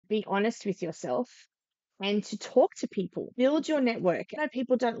be honest with yourself and to talk to people, build your network. I know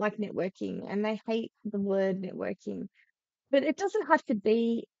people don't like networking and they hate the word networking, but it doesn't have to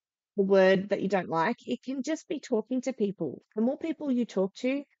be a word that you don't like. It can just be talking to people. The more people you talk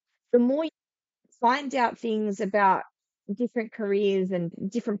to, the more you find out things about different careers and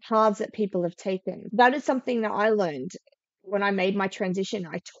different paths that people have taken. That is something that I learned when I made my transition.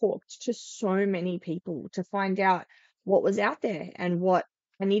 I talked to so many people to find out what was out there and what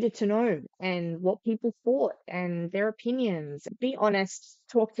I needed to know and what people thought and their opinions. Be honest,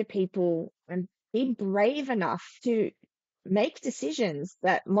 talk to people, and be brave enough to make decisions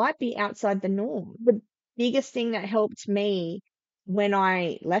that might be outside the norm. The biggest thing that helped me when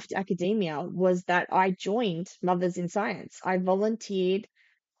I left academia was that I joined Mothers in Science. I volunteered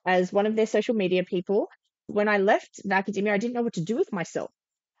as one of their social media people. When I left the academia, I didn't know what to do with myself.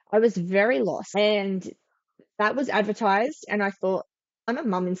 I was very lost. And that was advertised. And I thought, I'm a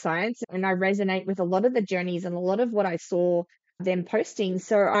mum in science and I resonate with a lot of the journeys and a lot of what I saw them posting.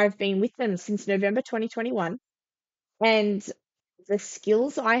 So I've been with them since November 2021. And the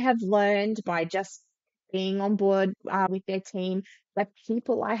skills I have learned by just being on board with their team, the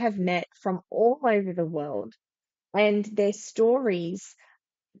people I have met from all over the world, and their stories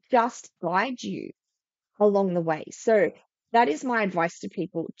just guide you along the way. So that is my advice to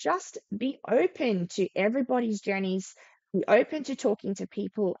people. Just be open to everybody's journeys, be open to talking to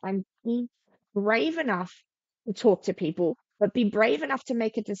people, and be brave enough to talk to people, but be brave enough to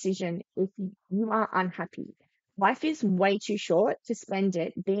make a decision if you are unhappy. Life is way too short to spend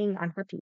it being unhappy.